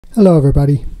Hello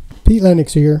everybody, Pete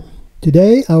Lennox here.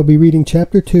 Today I'll be reading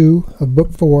Chapter 2 of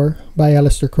Book 4 by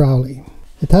Aleister Crowley.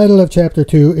 The title of Chapter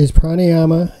 2 is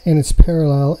Pranayama and its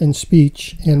parallel in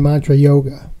speech and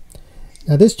Mantrayoga.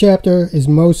 Now this chapter is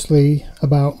mostly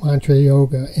about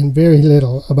Mantrayoga and very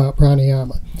little about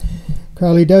Pranayama.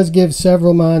 Crowley does give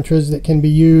several mantras that can be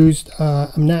used.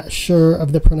 I'm not sure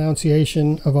of the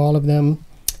pronunciation of all of them,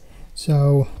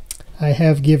 so I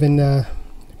have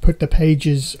put the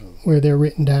pages where they're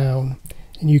written down,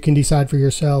 and you can decide for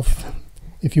yourself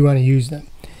if you want to use them.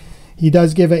 He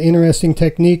does give an interesting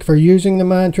technique for using the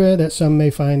mantra that some may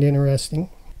find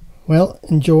interesting. Well,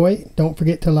 enjoy. Don't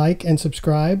forget to like and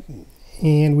subscribe,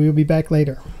 and we'll be back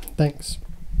later. Thanks.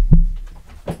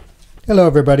 Hello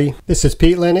everybody, this is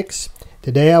Pete Lennox.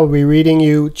 Today I will be reading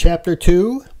you Chapter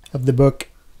 2 of the book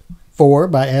 4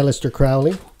 by Aleister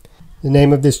Crowley. The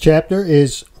name of this chapter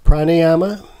is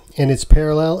Pranayama and its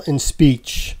parallel in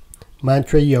speech,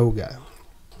 Mantrayoga.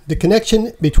 The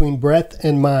connection between breath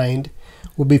and mind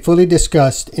will be fully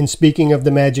discussed in speaking of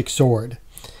the magic sword,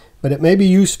 but it may be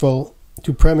useful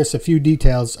to premise a few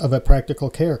details of a practical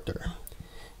character.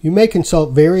 You may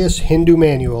consult various Hindu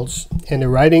manuals and the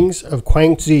writings of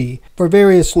Chuang-Tzu for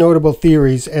various notable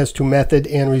theories as to method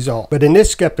and result, but in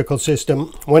this skeptical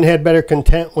system, one had better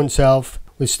content oneself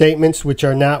with statements which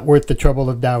are not worth the trouble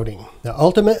of doubting. The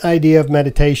ultimate idea of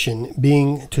meditation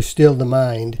being to still the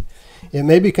mind, it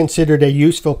may be considered a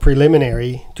useful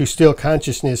preliminary to still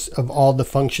consciousness of all the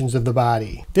functions of the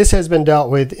body. This has been dealt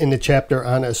with in the chapter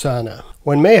on asana.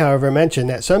 One may, however, mention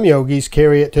that some yogis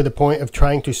carry it to the point of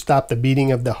trying to stop the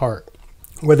beating of the heart.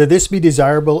 Whether this be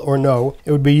desirable or no,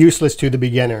 it would be useless to the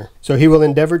beginner, so he will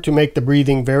endeavor to make the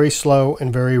breathing very slow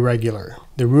and very regular.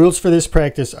 The rules for this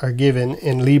practice are given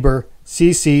in Liber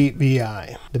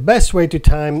CCVI. The best way to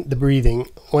time the breathing,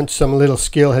 once some little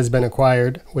skill has been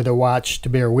acquired with a watch to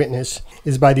bear witness,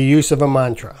 is by the use of a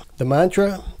mantra. The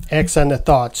mantra acts on the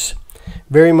thoughts,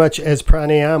 very much as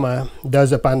pranayama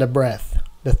does upon the breath.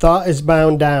 The thought is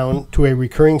bound down to a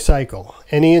recurring cycle.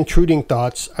 Any intruding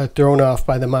thoughts are thrown off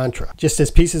by the mantra, just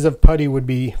as pieces of putty would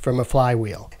be from a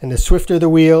flywheel. And the swifter the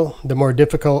wheel, the more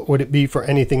difficult would it be for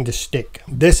anything to stick.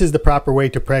 This is the proper way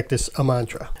to practice a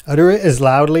mantra. Utter it as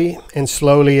loudly and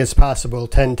slowly as possible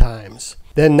 10 times.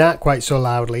 Then not quite so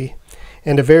loudly,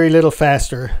 and a very little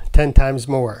faster, 10 times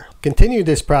more. Continue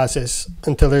this process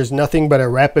until there's nothing but a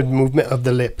rapid movement of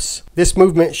the lips. This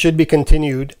movement should be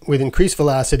continued with increased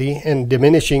velocity and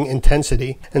diminishing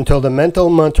intensity until the mental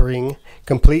muttering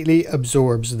completely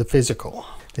absorbs the physical.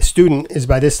 The student is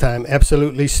by this time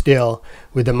absolutely still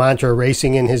with the mantra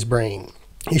racing in his brain.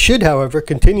 He should, however,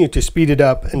 continue to speed it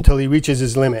up until he reaches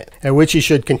his limit, at which he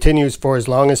should continue for as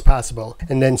long as possible,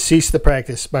 and then cease the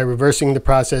practice by reversing the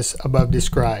process above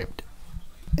described.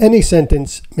 Any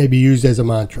sentence may be used as a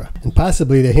mantra, and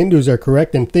possibly the Hindus are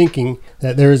correct in thinking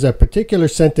that there is a particular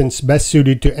sentence best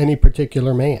suited to any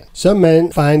particular man. Some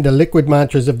men find the liquid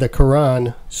mantras of the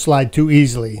Quran slide too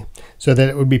easily, so that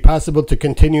it would be possible to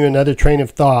continue another train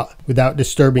of thought without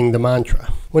disturbing the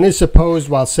mantra. One is supposed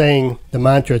while saying the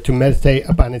mantra to meditate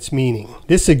upon its meaning.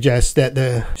 This suggests that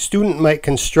the student might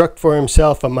construct for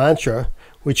himself a mantra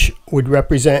which would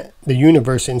represent the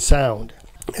universe in sound,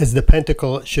 as the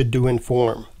pentacle should do in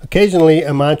form. Occasionally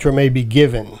a mantra may be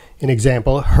given, an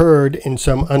example, heard in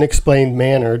some unexplained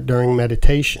manner during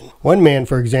meditation. One man,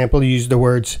 for example, used the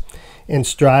words, "and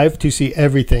strive to see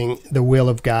everything the will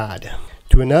of God."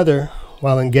 To another,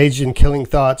 while engaged in killing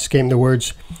thoughts, came the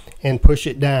words, "and push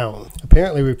it down,"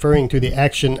 apparently referring to the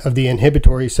action of the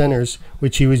inhibitory centers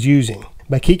which he was using.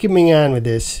 By keeping on with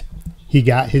this, he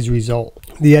got his result.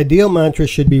 The ideal mantra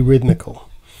should be rhythmical.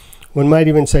 One might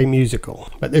even say musical,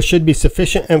 but there should be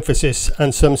sufficient emphasis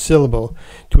on some syllable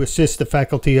to assist the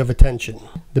faculty of attention.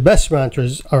 The best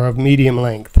mantras are of medium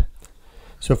length,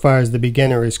 so far as the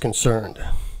beginner is concerned.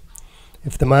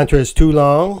 If the mantra is too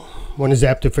long, one is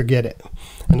apt to forget it,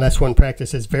 unless one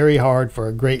practices very hard for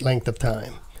a great length of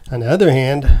time. On the other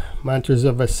hand, mantras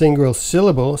of a single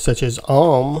syllable, such as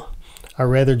Om, are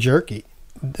rather jerky.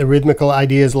 The rhythmical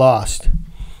idea is lost.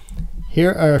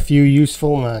 Here are a few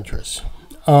useful mantras.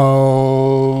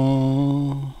 Om,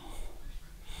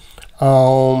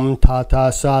 Om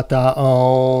Tata Sata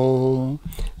Om.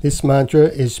 This mantra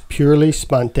is purely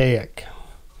spontaneic.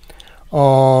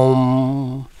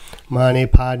 Om Mani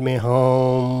Padme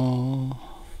Hum.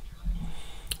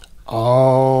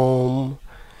 Om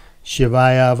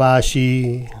Shivaya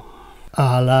Vashi.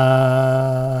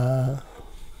 Allah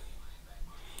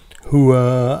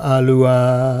Hua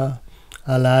Alua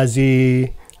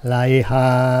Alazi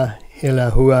Laiha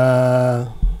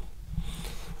Ilahua.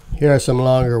 Here are some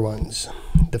longer ones.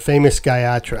 The famous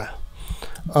Gayatra.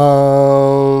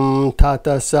 Om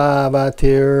Tata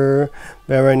Savatir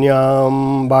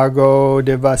Varanyam Bargo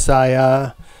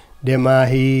Devasaya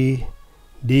Demahi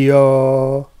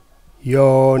Dio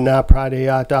Yo Na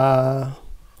Pradayata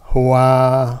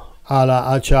Hua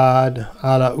Ala Achad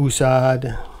Ala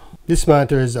Usad. This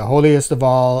mantra is the holiest of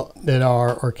all that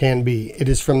are or can be. It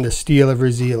is from the steel of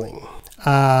revealing.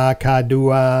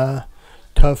 Kadua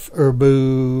Tuf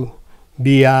Urbu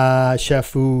Bia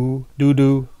Shafu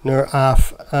Dudu Nur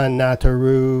Af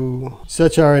Anataru.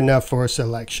 Such are enough for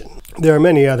selection. There are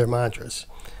many other mantras.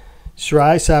 Sri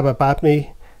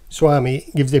Sabapatmi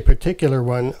Swami gives a particular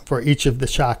one for each of the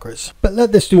chakras. But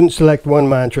let the student select one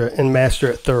mantra and master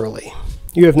it thoroughly.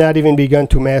 You have not even begun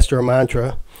to master a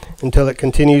mantra until it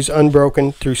continues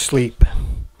unbroken through sleep.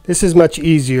 This is much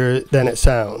easier than it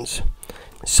sounds.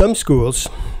 Some schools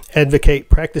advocate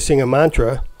practicing a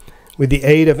mantra with the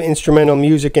aid of instrumental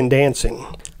music and dancing.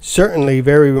 Certainly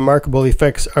very remarkable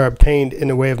effects are obtained in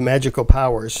the way of magical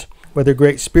powers. Whether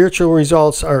great spiritual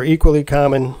results are equally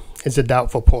common is a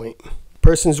doubtful point.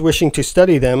 Persons wishing to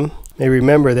study them may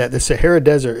remember that the Sahara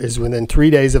Desert is within 3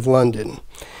 days of London,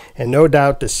 and no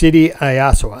doubt the city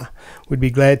Ayaswa would be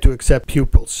glad to accept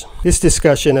pupils. This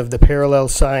discussion of the parallel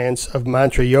science of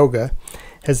Mantrayoga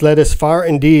has led us far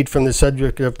indeed from the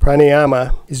subject of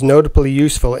pranayama is notably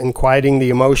useful in quieting the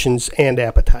emotions and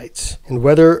appetites. And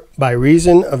whether by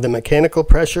reason of the mechanical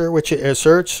pressure which it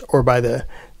exerts or by the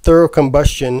thorough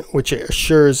combustion which it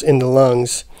assures in the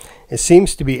lungs, it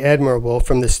seems to be admirable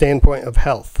from the standpoint of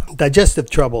health. Digestive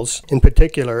troubles, in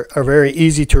particular, are very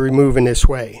easy to remove in this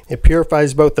way. It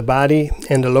purifies both the body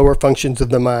and the lower functions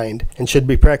of the mind, and should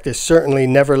be practiced certainly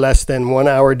never less than 1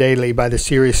 hour daily by the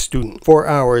serious student. 4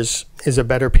 hours is a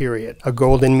better period, a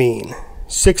golden mean.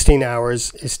 16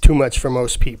 hours is too much for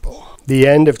most people. The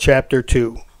end of Chapter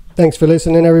 2. Thanks for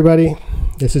listening, everybody.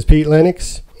 This is Pete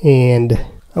Lennox, and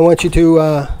I want you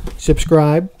to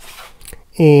subscribe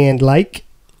and like,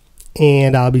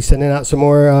 and I'll be sending out some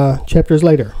more chapters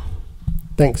later.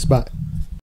 Thanks, bye.